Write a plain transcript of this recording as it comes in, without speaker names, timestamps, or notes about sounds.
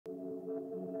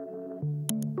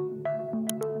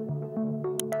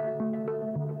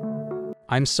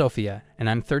I'm Sophia, and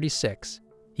I'm 36.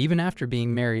 Even after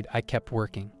being married, I kept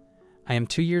working. I am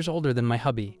 2 years older than my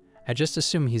hubby. I just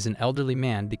assume he's an elderly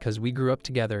man because we grew up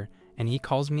together, and he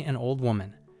calls me an old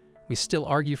woman. We still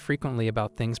argue frequently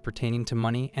about things pertaining to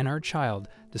money and our child,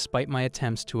 despite my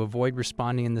attempts to avoid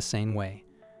responding in the same way.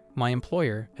 My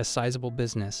employer, a sizable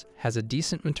business, has a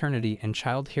decent maternity and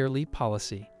child care leave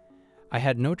policy. I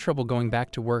had no trouble going back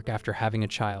to work after having a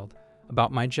child.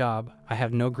 About my job, I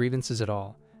have no grievances at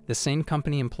all. The same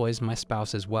company employs my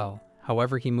spouse as well.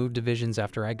 However, he moved divisions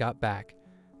after I got back.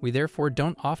 We therefore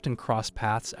don't often cross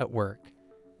paths at work.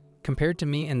 Compared to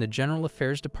me in the General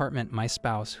Affairs Department, my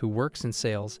spouse, who works in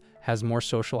sales, has more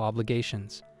social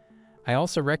obligations. I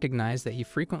also recognize that he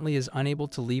frequently is unable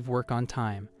to leave work on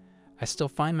time. I still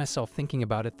find myself thinking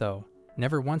about it though.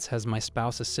 Never once has my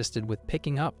spouse assisted with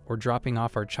picking up or dropping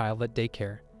off our child at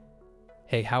daycare.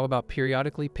 Hey, how about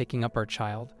periodically picking up our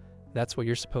child? That's what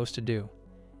you're supposed to do.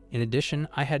 In addition,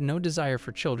 I had no desire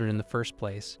for children in the first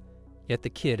place. Yet the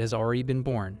kid has already been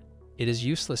born. It is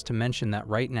useless to mention that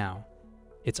right now.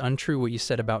 It's untrue what you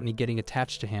said about me getting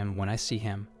attached to him when I see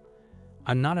him.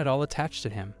 I'm not at all attached to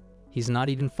him. He's not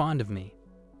even fond of me.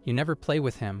 You never play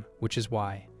with him, which is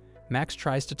why. Max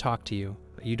tries to talk to you,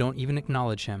 but you don't even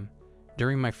acknowledge him.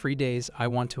 During my free days, I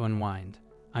want to unwind.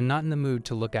 I'm not in the mood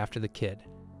to look after the kid.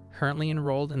 Currently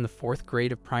enrolled in the 4th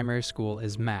grade of primary school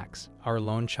is Max, our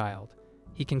lone child.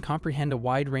 He can comprehend a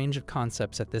wide range of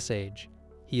concepts at this age.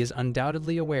 He is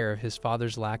undoubtedly aware of his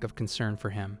father's lack of concern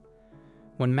for him.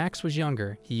 When Max was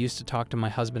younger, he used to talk to my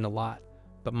husband a lot,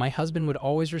 but my husband would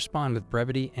always respond with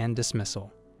brevity and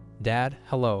dismissal. Dad,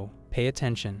 hello, pay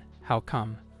attention, how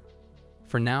come?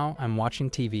 For now, I'm watching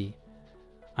TV.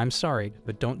 I'm sorry,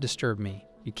 but don't disturb me.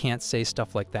 You can't say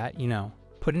stuff like that, you know.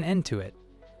 Put an end to it.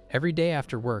 Every day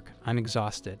after work, I'm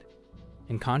exhausted.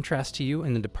 In contrast to you,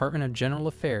 in the Department of General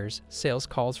Affairs, sales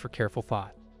calls for careful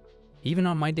thought. Even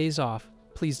on my days off,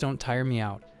 please don't tire me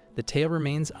out. The tale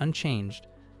remains unchanged.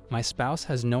 My spouse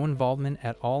has no involvement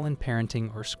at all in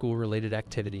parenting or school-related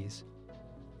activities.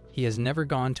 He has never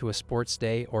gone to a sports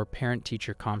day or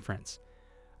parent-teacher conference.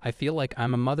 I feel like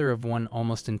I'm a mother of one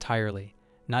almost entirely.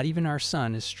 Not even our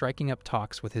son is striking up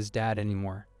talks with his dad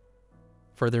anymore.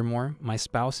 Furthermore, my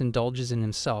spouse indulges in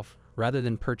himself rather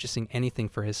than purchasing anything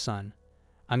for his son.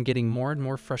 I'm getting more and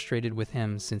more frustrated with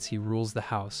him since he rules the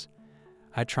house.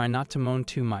 I try not to moan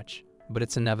too much, but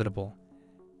it's inevitable.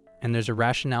 And there's a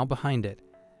rationale behind it.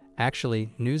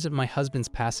 Actually, news of my husband's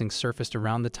passing surfaced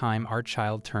around the time our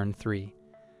child turned 3.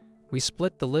 We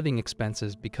split the living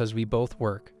expenses because we both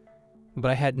work, but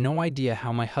I had no idea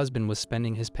how my husband was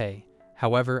spending his pay.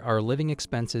 However, our living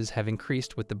expenses have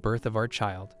increased with the birth of our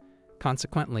child.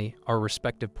 Consequently, our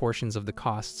respective portions of the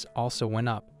costs also went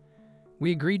up.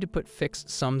 We agreed to put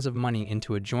fixed sums of money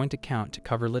into a joint account to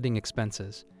cover living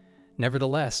expenses.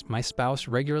 Nevertheless, my spouse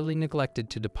regularly neglected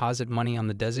to deposit money on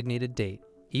the designated date,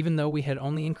 even though we had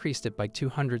only increased it by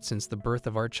 $200 since the birth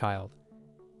of our child.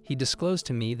 He disclosed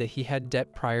to me that he had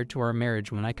debt prior to our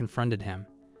marriage when I confronted him.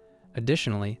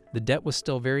 Additionally, the debt was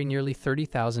still very nearly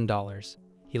 $30,000.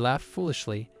 He laughed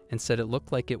foolishly and said it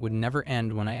looked like it would never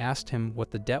end when I asked him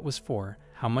what the debt was for,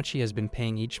 how much he has been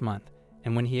paying each month,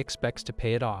 and when he expects to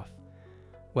pay it off.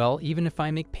 Well, even if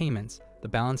I make payments, the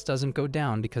balance doesn't go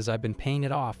down because I've been paying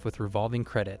it off with revolving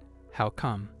credit. How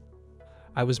come?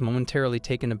 I was momentarily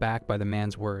taken aback by the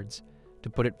man's words. To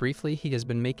put it briefly, he has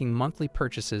been making monthly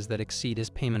purchases that exceed his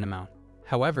payment amount.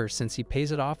 However, since he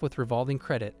pays it off with revolving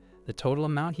credit, the total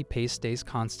amount he pays stays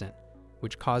constant,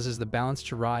 which causes the balance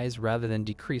to rise rather than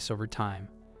decrease over time.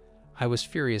 I was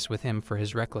furious with him for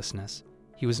his recklessness.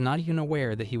 He was not even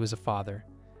aware that he was a father.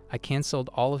 I canceled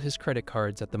all of his credit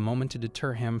cards at the moment to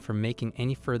deter him from making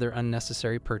any further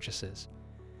unnecessary purchases.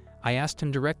 I asked him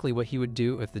directly what he would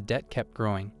do if the debt kept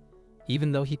growing,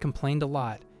 even though he complained a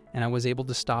lot and I was able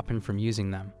to stop him from using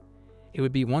them. It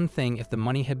would be one thing if the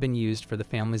money had been used for the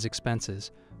family's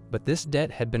expenses, but this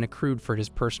debt had been accrued for his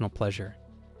personal pleasure.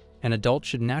 An adult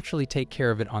should naturally take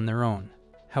care of it on their own.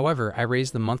 However, I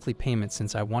raised the monthly payment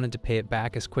since I wanted to pay it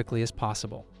back as quickly as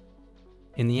possible.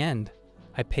 In the end,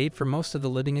 I paid for most of the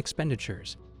living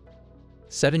expenditures.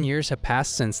 7 years have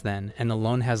passed since then, and the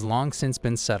loan has long since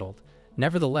been settled.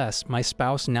 Nevertheless, my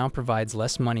spouse now provides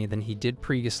less money than he did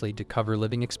previously to cover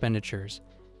living expenditures.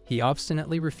 He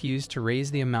obstinately refused to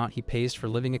raise the amount he pays for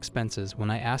living expenses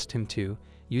when I asked him to,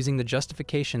 using the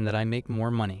justification that I make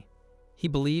more money. He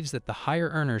believes that the higher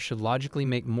earner should logically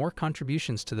make more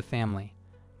contributions to the family.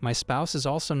 My spouse is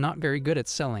also not very good at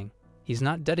selling. He's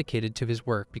not dedicated to his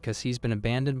work because he's been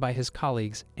abandoned by his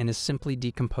colleagues and is simply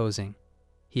decomposing.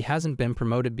 He hasn't been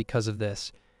promoted because of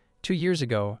this. 2 years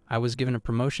ago, I was given a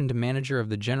promotion to manager of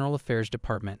the General Affairs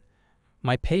Department.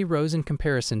 My pay rose in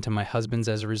comparison to my husband's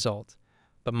as a result,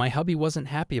 but my hubby wasn't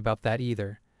happy about that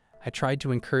either. I tried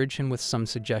to encourage him with some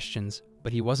suggestions,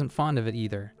 but he wasn't fond of it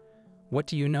either. "What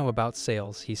do you know about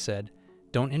sales?" he said.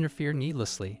 "Don't interfere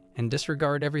needlessly, and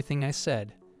disregard everything I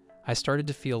said." I started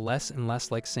to feel less and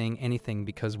less like saying anything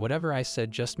because whatever I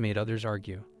said just made others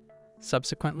argue.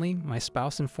 Subsequently, my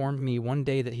spouse informed me one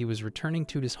day that he was returning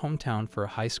to his hometown for a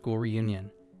high school reunion.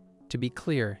 To be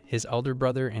clear, his elder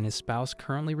brother and his spouse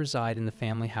currently reside in the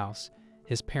family house.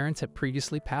 His parents had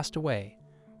previously passed away.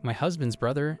 My husband's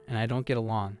brother and I don't get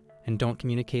along, and don't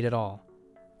communicate at all.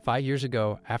 5 years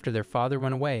ago, after their father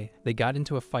went away, they got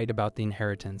into a fight about the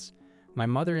inheritance. My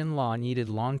mother-in-law needed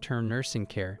long-term nursing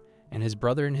care, and his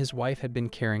brother and his wife had been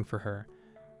caring for her.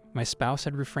 My spouse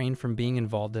had refrained from being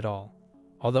involved at all.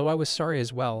 Although I was sorry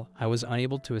as well, I was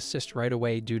unable to assist right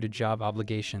away due to job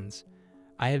obligations.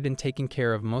 I had been taking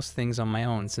care of most things on my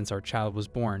own since our child was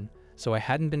born, so I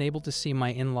hadn't been able to see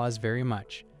my in-laws very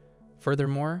much.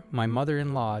 Furthermore, my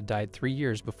mother-in-law died 3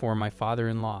 years before my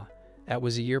father-in-law. That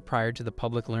was a year prior to the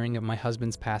public learning of my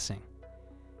husband's passing.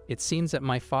 It seems that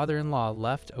my father-in-law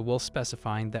left a will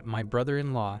specifying that my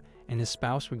brother-in-law and his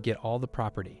spouse would get all the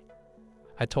property.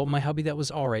 I told my hubby that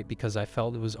was alright because I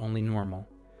felt it was only normal.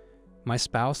 My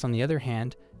spouse, on the other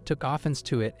hand, took offense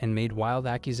to it and made wild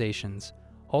accusations.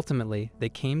 Ultimately, they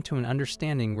came to an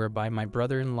understanding whereby my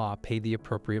brother-in-law paid the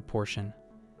appropriate portion.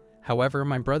 However,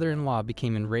 my brother-in-law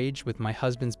became enraged with my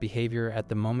husband's behavior at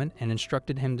the moment and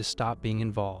instructed him to stop being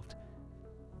involved.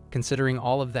 Considering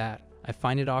all of that, I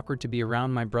find it awkward to be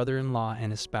around my brother-in-law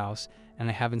and his spouse, and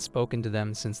I haven't spoken to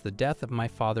them since the death of my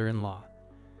father-in-law.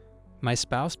 My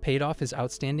spouse paid off his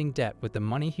outstanding debt with the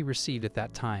money he received at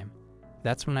that time.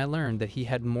 That's when I learned that he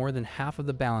had more than half of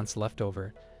the balance left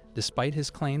over, despite his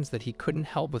claims that he couldn't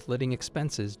help with living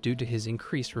expenses due to his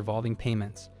increased revolving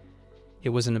payments. It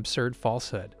was an absurd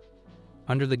falsehood.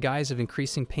 Under the guise of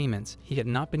increasing payments, he had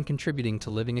not been contributing to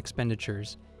living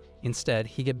expenditures. Instead,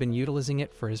 he had been utilizing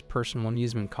it for his personal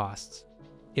amusement costs.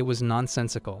 It was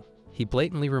nonsensical. He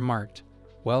blatantly remarked,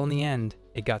 "Well, in the end,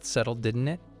 it got settled, didn't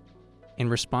it?" In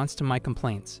response to my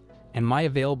complaints, "And my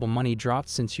available money dropped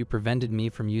since you prevented me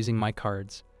from using my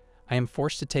cards. I am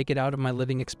forced to take it out of my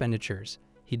living expenditures."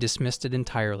 He dismissed it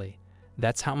entirely.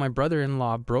 That's how my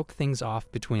brother-in-law broke things off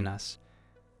between us.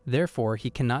 Therefore, he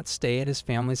cannot stay at his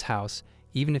family's house,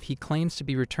 even if he claims to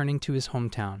be returning to his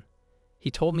hometown.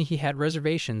 He told me he had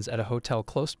reservations at a hotel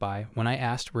close by when I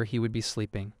asked where he would be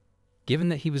sleeping. Given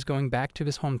that he was going back to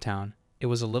his hometown, it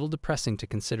was a little depressing to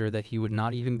consider that he would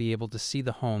not even be able to see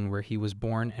the home where he was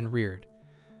born and reared.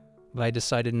 But I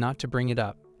decided not to bring it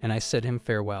up, and I said him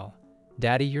farewell.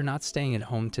 "Daddy, you're not staying at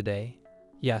home today?"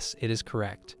 "Yes, it is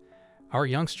correct." Our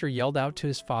youngster yelled out to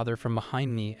his father from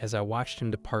behind me as I watched him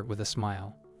depart with a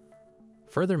smile.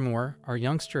 Furthermore, our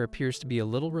youngster appears to be a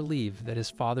little relieved that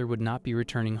his father would not be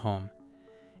returning home.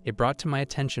 It brought to my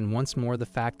attention once more the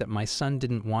fact that my son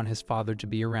didn't want his father to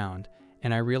be around,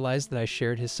 and I realized that I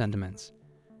shared his sentiments.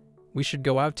 "We should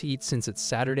go out to eat since it's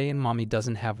Saturday and Mommy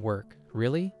doesn't have work."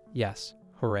 "Really?" "Yes."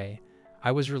 Hooray.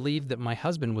 I was relieved that my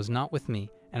husband was not with me,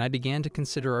 and I began to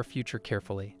consider our future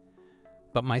carefully.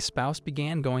 But my spouse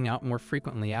began going out more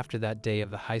frequently after that day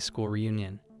of the high school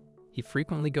reunion. He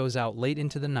frequently goes out late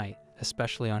into the night,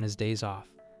 especially on his days off.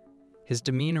 His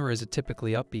demeanor is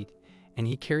typically upbeat, and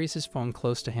he carries his phone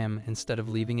close to him instead of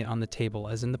leaving it on the table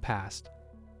as in the past.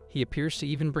 He appears to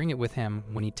even bring it with him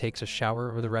when he takes a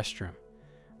shower or the restroom.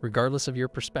 Regardless of your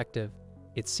perspective,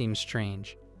 it seems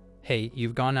strange. "Hey,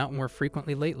 you've gone out more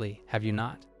frequently lately, have you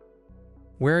not?"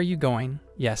 "Where are you going?"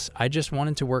 "Yes, I just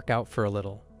wanted to work out for a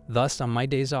little. Thus, on my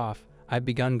days off, I've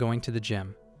begun going to the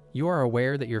gym." "You are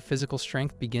aware that your physical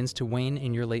strength begins to wane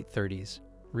in your late 30s.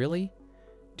 "Really?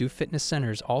 Do fitness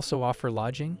centers also offer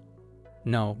lodging?"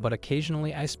 "No, but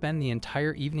occasionally I spend the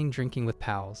entire evening drinking with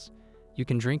pals." "You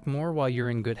can drink more while you're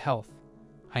in good health."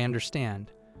 "I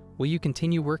understand. Will you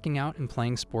continue working out and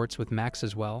playing sports with Max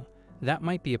as well?" "That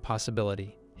might be a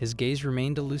possibility." His gaze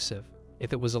remained elusive.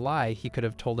 If it was a lie, he could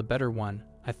have told a better one,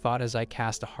 I thought as I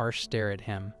cast a harsh stare at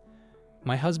him.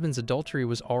 My husband's adultery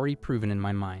was already proven in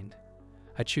my mind.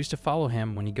 I choose to follow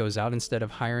him when he goes out instead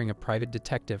of hiring a private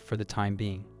detective for the time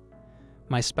being.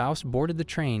 My spouse boarded the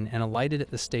train and alighted at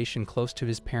the station close to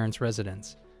his parents'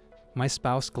 residence. My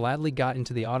spouse gladly got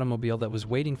into the automobile that was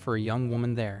waiting for a young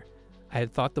woman there. I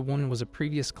had thought the woman was a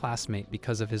previous classmate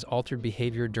because of his altered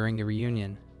behavior during the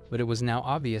reunion, but it was now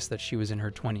obvious that she was in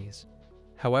her 20s.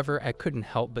 However, I couldn't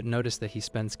help but notice that he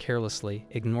spends carelessly,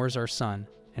 ignores our son,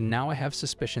 and now I have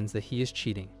suspicions that he is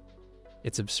cheating.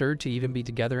 It's absurd to even be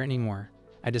together anymore.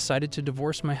 I decided to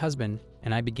divorce my husband,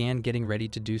 and I began getting ready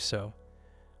to do so.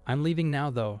 I'm leaving now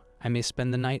though. I may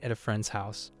spend the night at a friend's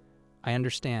house. I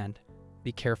understand.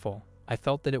 Be careful. I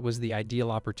felt that it was the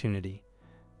ideal opportunity.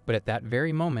 But at that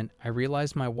very moment, I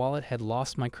realized my wallet had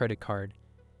lost my credit card.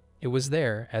 It was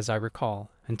there, as I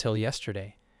recall, until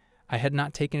yesterday. I had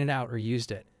not taken it out or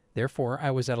used it. Therefore,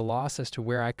 I was at a loss as to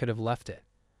where I could have left it.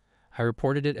 I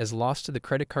reported it as lost to the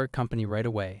credit card company right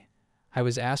away. I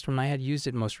was asked when I had used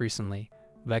it most recently,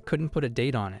 but I couldn't put a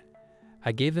date on it.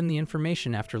 I gave them the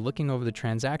information after looking over the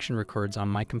transaction records on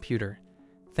my computer.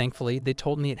 Thankfully, they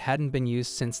told me it hadn't been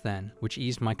used since then, which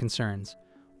eased my concerns.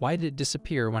 Why did it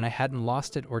disappear when I hadn't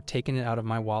lost it or taken it out of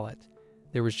my wallet?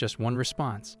 There was just one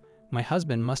response. My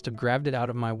husband must have grabbed it out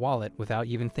of my wallet without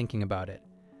even thinking about it.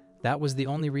 That was the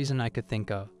only reason I could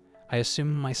think of. I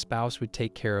assumed my spouse would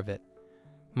take care of it.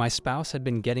 My spouse had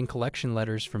been getting collection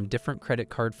letters from different credit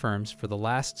card firms for the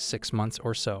last 6 months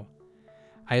or so.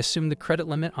 I assumed the credit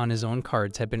limit on his own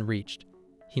cards had been reached.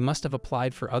 He must have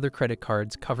applied for other credit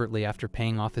cards covertly after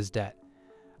paying off his debt.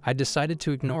 I decided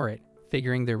to ignore it,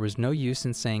 figuring there was no use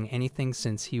in saying anything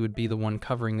since he would be the one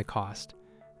covering the cost.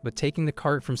 But taking the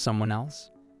card from someone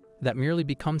else? That merely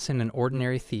becomes him an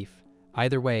ordinary thief.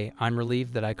 Either way, I'm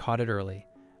relieved that I caught it early.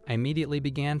 I immediately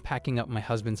began packing up my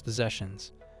husband's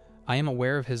possessions. I am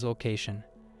aware of his location.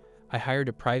 I hired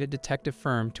a private detective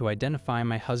firm to identify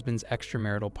my husband's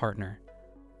extramarital partner.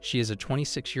 She is a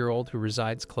 26-year-old who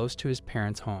resides close to his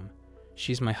parents' home.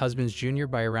 She's my husband's junior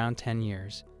by around 10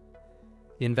 years.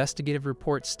 The investigative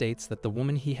report states that the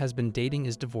woman he has been dating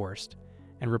is divorced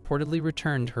and reportedly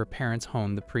returned to her parents'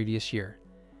 home the previous year.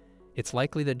 It's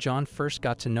likely that John first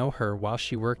got to know her while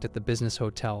she worked at the business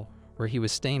hotel where he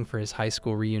was staying for his high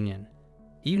school reunion.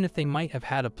 Even if they might have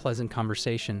had a pleasant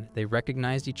conversation, they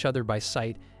recognized each other by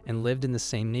sight and lived in the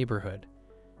same neighborhood.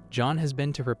 John has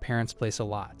been to her parents' place a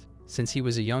lot. Since he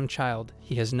was a young child,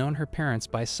 he has known her parents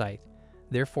by sight.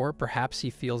 Therefore, perhaps he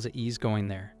feels at ease going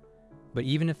there. But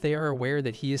even if they are aware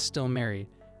that he is still married,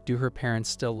 do her parents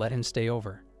still let him stay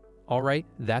over? All right,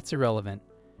 that's irrelevant.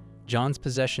 John's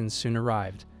possessions soon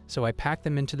arrived, so I packed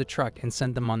them into the truck and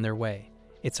sent them on their way.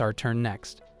 It's our turn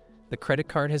next. The credit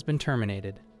card has been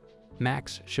terminated.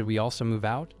 Max, should we also move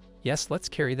out? Yes, let's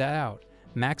carry that out.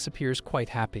 Max appears quite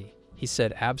happy. He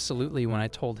said absolutely when I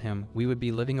told him we would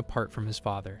be living apart from his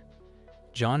father.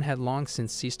 John had long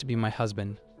since ceased to be my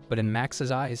husband, but in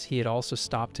Max's eyes he had also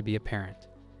stopped to be a parent.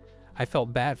 I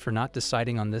felt bad for not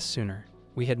deciding on this sooner.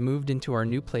 We had moved into our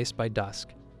new place by dusk.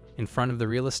 In front of the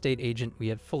real estate agent, we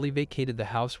had fully vacated the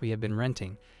house we had been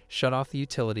renting, shut off the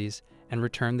utilities, and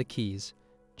returned the keys.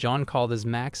 John called as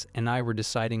Max and I were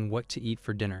deciding what to eat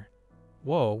for dinner.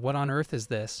 Whoa, what on earth is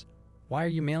this? Why are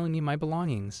you mailing me my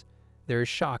belongings? There is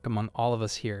shock among all of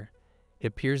us here. It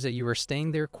appears that you are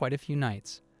staying there quite a few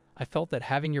nights. I felt that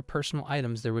having your personal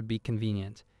items there would be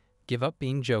convenient. Give up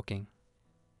being joking.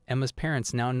 Emma's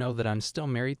parents now know that I'm still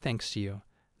married thanks to you.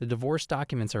 The divorce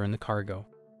documents are in the cargo.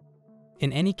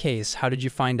 In any case, how did you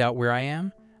find out where I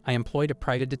am? I employed a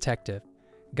private detective.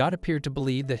 God appeared to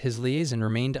believe that his liaison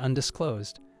remained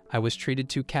undisclosed. I was treated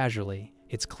too casually.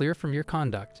 It's clear from your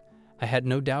conduct. I had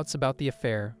no doubts about the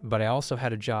affair, but I also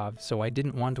had a job, so I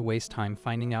didn't want to waste time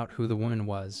finding out who the woman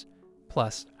was.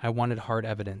 Plus, I wanted hard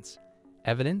evidence.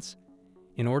 Evidence?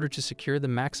 In order to secure the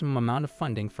maximum amount of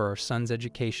funding for our son's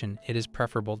education, it is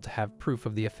preferable to have proof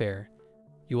of the affair.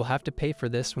 You will have to pay for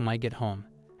this when I get home.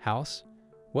 House?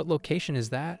 What location is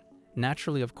that?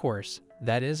 Naturally, of course.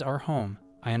 That is our home.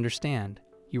 I understand.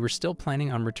 You were still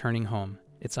planning on returning home.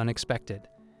 It's unexpected.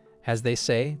 As they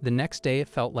say, the next day it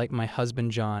felt like my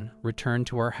husband John returned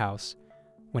to our house.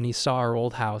 When he saw our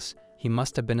old house, he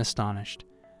must have been astonished.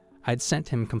 I'd sent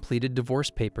him completed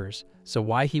divorce papers, so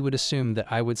why he would assume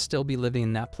that I would still be living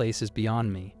in that place is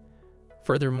beyond me.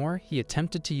 Furthermore, he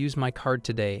attempted to use my card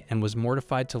today and was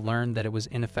mortified to learn that it was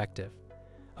ineffective.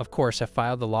 Of course, I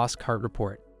filed the lost card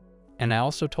report, and I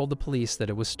also told the police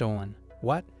that it was stolen.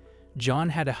 What? John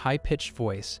had a high-pitched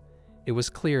voice. It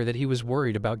was clear that he was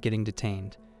worried about getting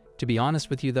detained. To be honest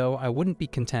with you though, I wouldn't be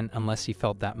content unless he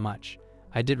felt that much.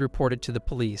 I did report it to the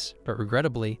police, but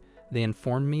regrettably, they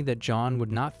informed me that John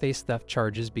would not face theft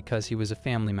charges because he was a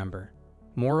family member.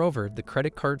 Moreover, the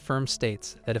credit card firm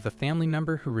states that if a family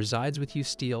member who resides with you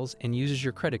steals and uses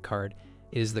your credit card,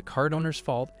 it is the card owner's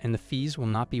fault and the fees will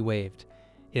not be waived.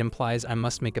 It implies I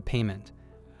must make a payment.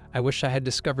 I wish I had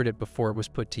discovered it before it was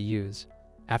put to use.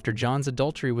 After John's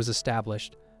adultery was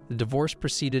established, the divorce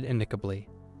proceeded amicably.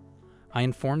 I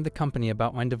informed the company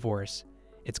about my divorce.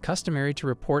 It's customary to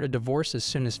report a divorce as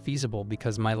soon as feasible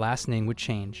because my last name would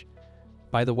change.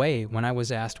 By the way, when I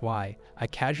was asked why, I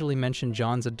casually mentioned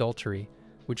John's adultery,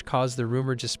 which caused the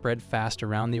rumor to spread fast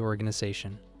around the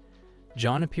organization.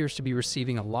 John appears to be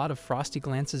receiving a lot of frosty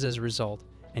glances as a result,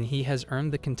 and he has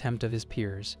earned the contempt of his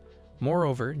peers.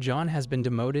 Moreover, John has been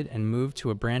demoted and moved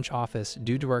to a branch office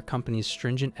due to our company's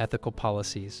stringent ethical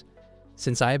policies.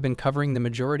 Since I have been covering the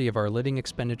majority of our living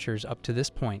expenditures up to this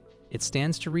point, it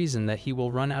stands to reason that he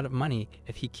will run out of money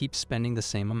if he keeps spending the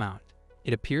same amount.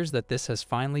 It appears that this has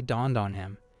finally dawned on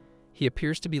him. He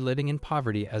appears to be living in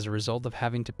poverty as a result of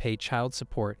having to pay child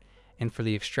support and for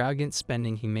the extravagant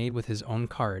spending he made with his own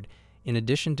card, in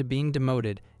addition to being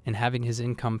demoted and having his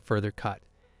income further cut.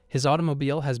 His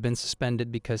automobile has been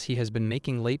suspended because he has been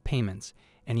making late payments,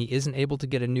 and he isn't able to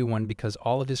get a new one because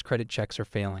all of his credit checks are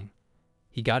failing.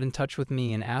 He got in touch with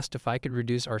me and asked if I could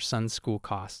reduce our son's school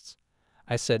costs.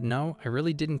 I said no, I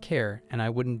really didn't care, and I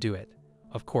wouldn't do it.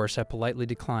 Of course, I politely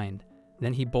declined.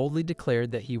 Then he boldly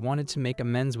declared that he wanted to make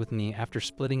amends with me after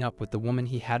splitting up with the woman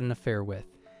he had an affair with.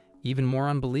 Even more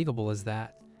unbelievable is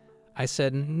that I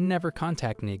said, never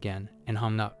contact me again, and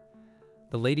hung up.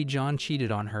 The lady John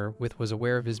cheated on her with was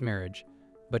aware of his marriage,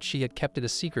 but she had kept it a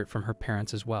secret from her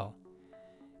parents as well.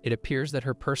 It appears that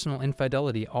her personal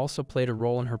infidelity also played a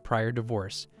role in her prior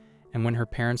divorce, and when her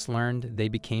parents learned, they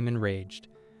became enraged.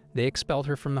 They expelled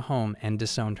her from the home and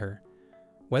disowned her.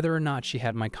 Whether or not she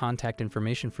had my contact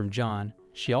information from John,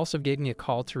 she also gave me a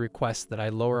call to request that I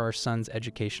lower our son's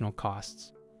educational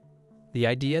costs. The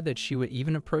idea that she would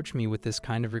even approach me with this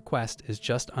kind of request is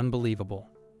just unbelievable.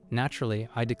 Naturally,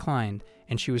 I declined,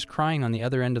 and she was crying on the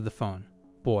other end of the phone.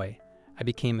 Boy, I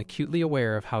became acutely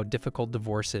aware of how difficult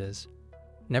divorce is.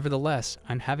 Nevertheless,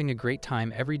 I'm having a great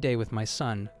time every day with my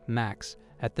son, Max,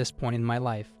 at this point in my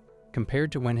life.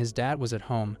 Compared to when his dad was at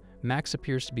home, Max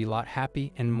appears to be a lot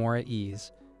happy and more at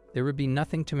ease. There would be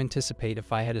nothing to anticipate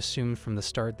if I had assumed from the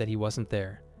start that he wasn't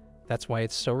there. That's why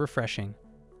it's so refreshing.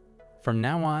 From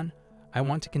now on, I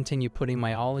want to continue putting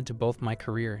my all into both my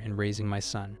career and raising my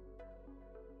son.